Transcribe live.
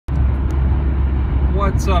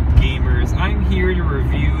What's up, gamers? I'm here to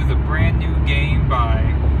review the brand new game by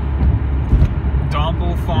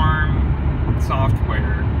Domble Farm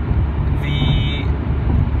Software. The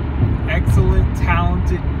excellent,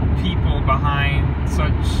 talented people behind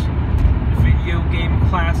such video game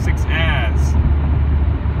classics as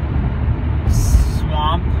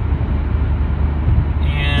Swamp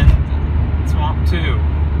and Swamp 2.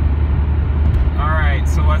 Alright,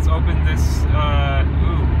 so let's open this,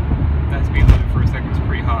 that's being lit for a second, it's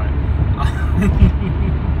pretty hot.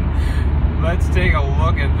 Let's take a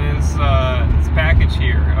look at this, this package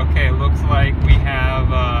here. Okay, it looks like we have,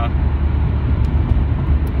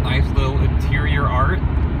 nice little interior art,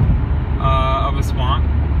 of a swamp.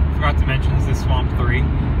 Forgot to mention this is Swamp 3.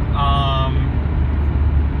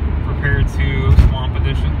 Prepare to Swamp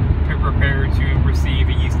Edition. Prepare to receive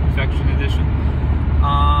a yeast infection edition.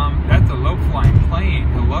 That's a low-flying plane.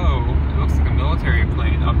 Hello. It looks like a military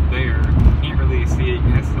plane up there. Can't really see it.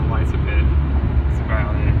 Yes, the lights a bit. That's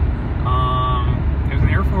about it. There's an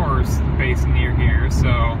Air Force base near here,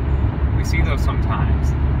 so we see those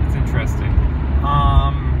sometimes. It's interesting.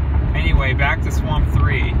 Anyway, back to Swamp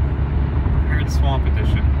 3. Prepare to Swamp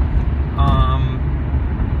Edition.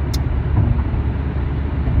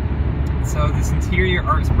 So this interior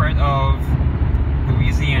art spread of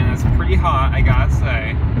Louisiana is pretty hot, I gotta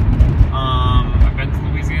say. I've been to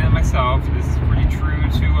Louisiana myself. This is pretty true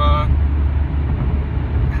to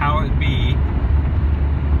how it be.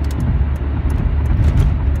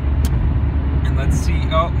 And let's see.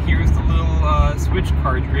 Oh, here's the little Switch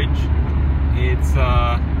cartridge. It's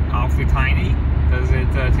awfully tiny. Does it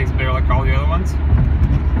taste better like all the other ones?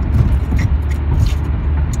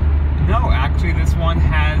 No, actually, this one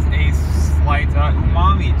has a slight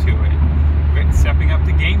umami to it. Stepping up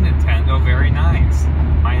the game, Nintendo, very nice.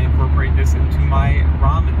 I incorporate this into my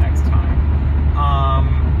ramen next time.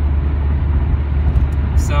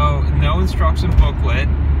 So, no instruction booklet,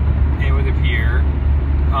 it would appear.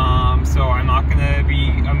 So I'm not going to be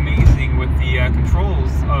amazing with the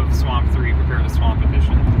controls of Swamp 3 compared to Swamp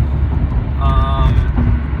Edition.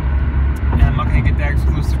 And I'm not going to get that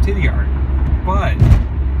exclusive titty art. But,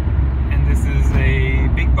 and this is a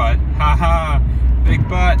big butt, haha, big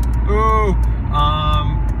butt, ooh!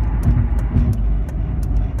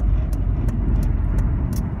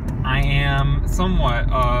 I am somewhat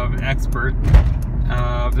of an expert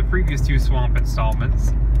of the previous two Swamp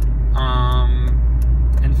installments.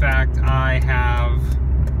 In fact, I have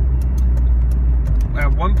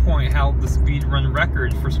at one point held the speedrun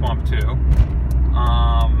record for Swamp 2.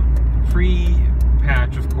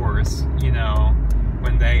 Pre-patch, of course, you know,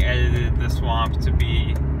 when they edited the Swamp to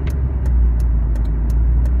be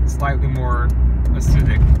slightly more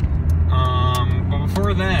acidic. But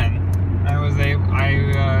before then,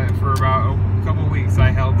 for about a couple weeks, I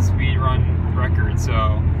held the speedrun record,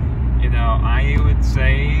 so, you know, I would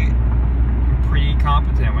say I'm pretty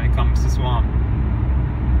competent when it comes to Swamp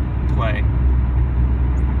play.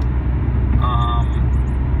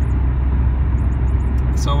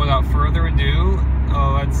 So without further ado,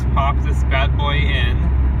 let's pop this bad boy in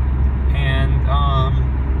and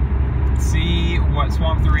see what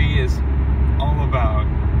Swamp 3 is all about.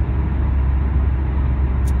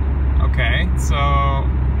 Okay, so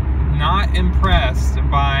not impressed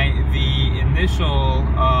by the initial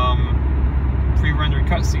pre-rendered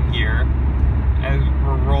cutscene here as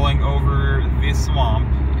we're rolling over this swamp.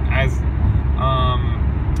 As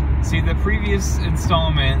see, the previous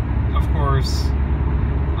installment, of course,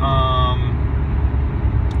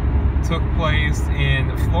 took place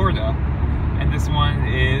in Florida, and this one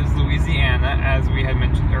is Louisiana, as we had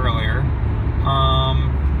mentioned earlier.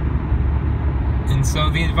 And so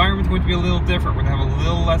the environment's going to be a little different. We're going to have a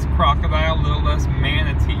little less crocodile, a little less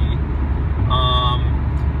manatee.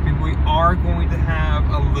 We are going to have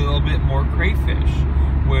a little bit more crayfish,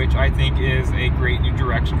 which I think is a great new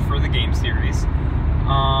direction for the game series.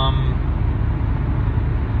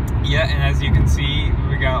 Yeah, and as you can see,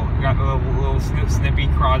 we got little snippy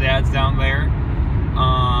crawdads down there,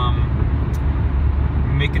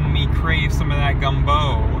 making me crave some of that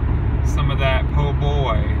gumbo, some of that po'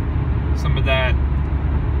 boy, some of that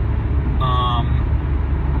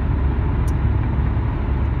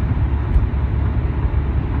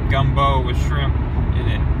gumbo with shrimp in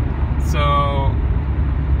it. So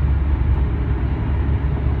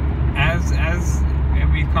as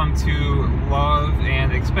we've come to love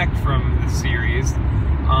and expect from this series,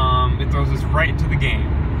 it throws us right into the game.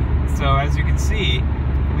 So as you can see,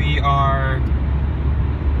 we are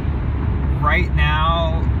right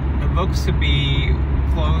now, it looks to be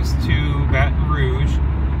close to Baton Rouge.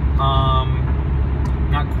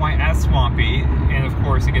 not quite as swampy, and of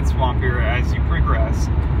course it gets swampier as you progress.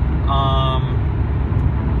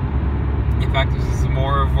 In fact, this is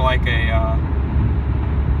more of like a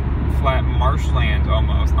flat marshland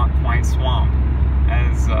almost, not quite swamp,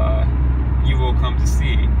 as you will come to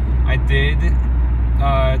see. I did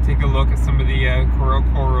take a look at some of the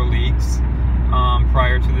Koro leaks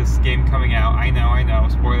prior to this game coming out. I know,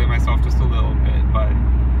 spoiling myself just a little bit, but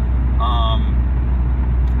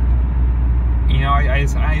you know, I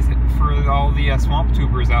for all the swamp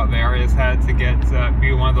tubers out there, I just had to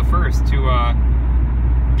be one of the first to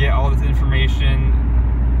get all this information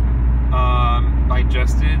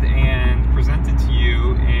digested and presented to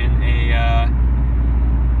you in a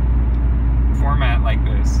format like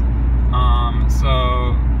this.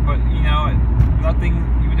 But you know,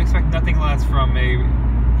 you would expect nothing less from a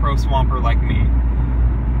pro swamper like me.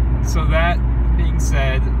 So that being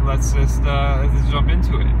said, let's just jump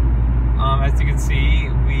into it. As you can see,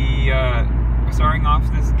 we are starting off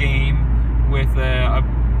this game with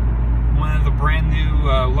one of the brand new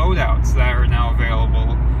loadouts that are now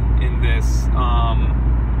available in this.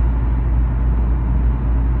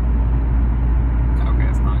 Okay,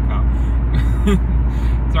 it's not a cop.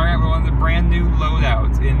 Starting out with one of the brand new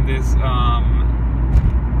loadouts in this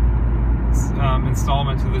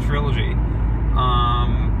installment to the trilogy,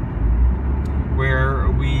 where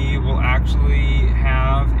we will actually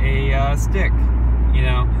have a stick. You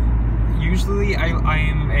know, usually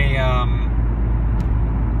I'm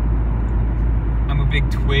a big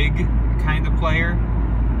twig kind of player.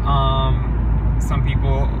 A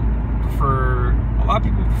lot of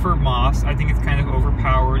people prefer moss. I think it's kind of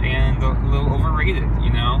overpowered and a little overrated,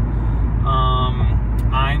 you know.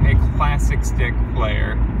 I'm a classic stick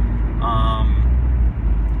player.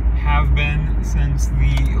 Have been since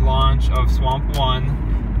the launch of Swamp 1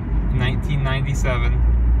 in 1997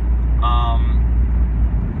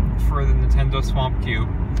 for the Nintendo Swamp Cube.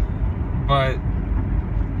 But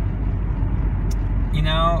you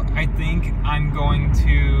know, I think I'm going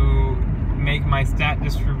to make my stat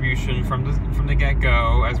distribution from the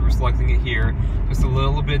get-go, as we're selecting it here, just a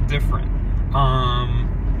little bit different.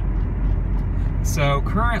 So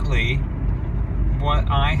currently, what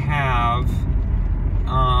I have,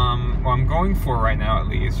 what I'm going for right now, at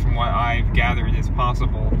least from what I've gathered is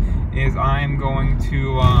possible, is I'm going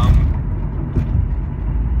to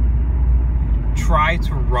try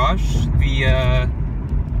to rush the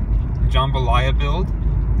Jambalaya build,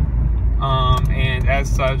 and as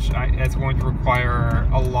such, it's going to require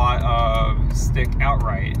a lot of stick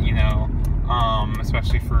outright, you know,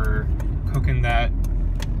 especially for cooking that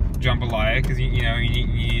Jambalaya, because you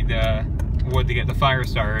need wood to get the fire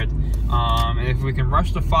started. And if we can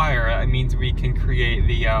rush the fire, that means we can create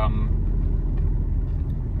the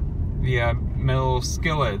metal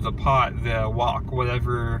skillet, the pot, the wok,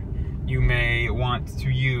 whatever you may want to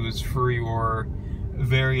use for your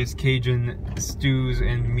various Cajun stews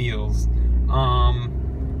and meals.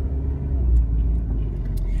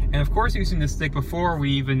 And of course, using the stick before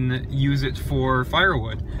we even use it for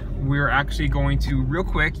firewood, we're actually going to, real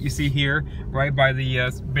quick, you see here, right by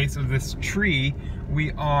the base of this tree,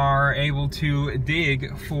 we are able to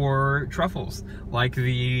dig for truffles, like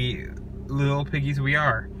the little piggies we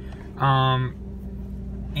are.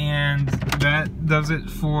 And that does it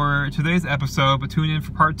for today's episode, but tune in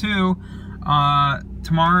for part 2.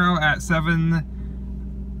 Tomorrow at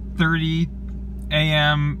 7:30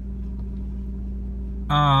 a.m.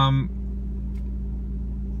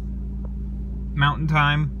 Mountain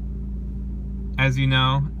Time. As you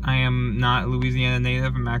know, I am not a Louisiana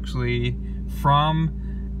native. I'm actually from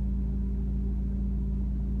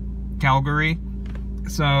Calgary.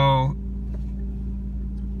 So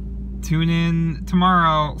tune in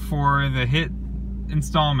tomorrow for the hit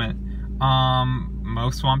installment.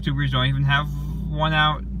 Most swamp tubers don't even have one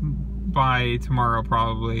out by tomorrow,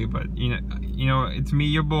 probably, but you know, it's me,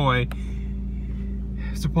 your boy,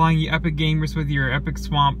 supplying you epic gamers with your epic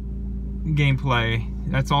swamp gameplay.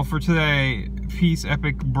 That's all for today. Peace,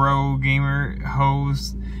 epic bro gamer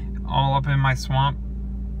hoes, all up in my swamp.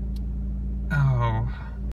 Oh.